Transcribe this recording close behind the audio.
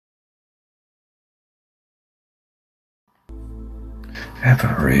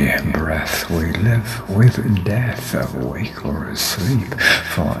Every breath we live with death, awake or asleep.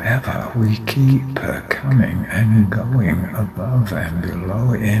 Forever we keep coming and going, above and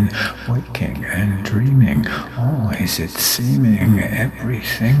below, in waking and dreaming. Always it's seeming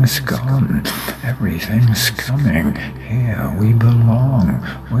everything's gone, everything's coming. Here we belong,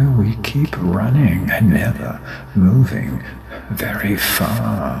 where we keep running, never moving very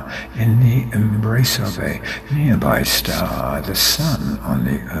far, in the embrace of a nearby star, the sun on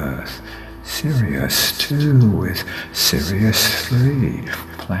the earth. Sirius too, with Sirius 3,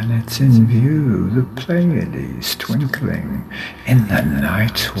 planets in view, the Pleiades twinkling, in the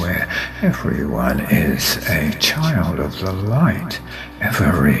night where everyone is a child of the light.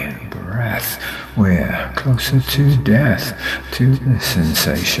 Every breath we're closer to death, to the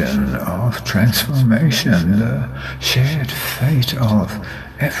sensation of transformation, the shared fate of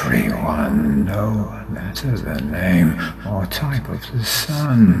everyone, no matter the name or type of the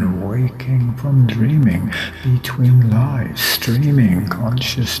sun, waking from dreaming, between lives streaming,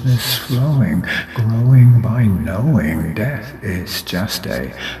 consciousness flowing, growing by knowing. Death is just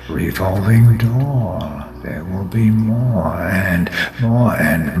a revolving door. There will be more and more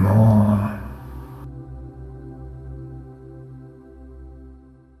and more.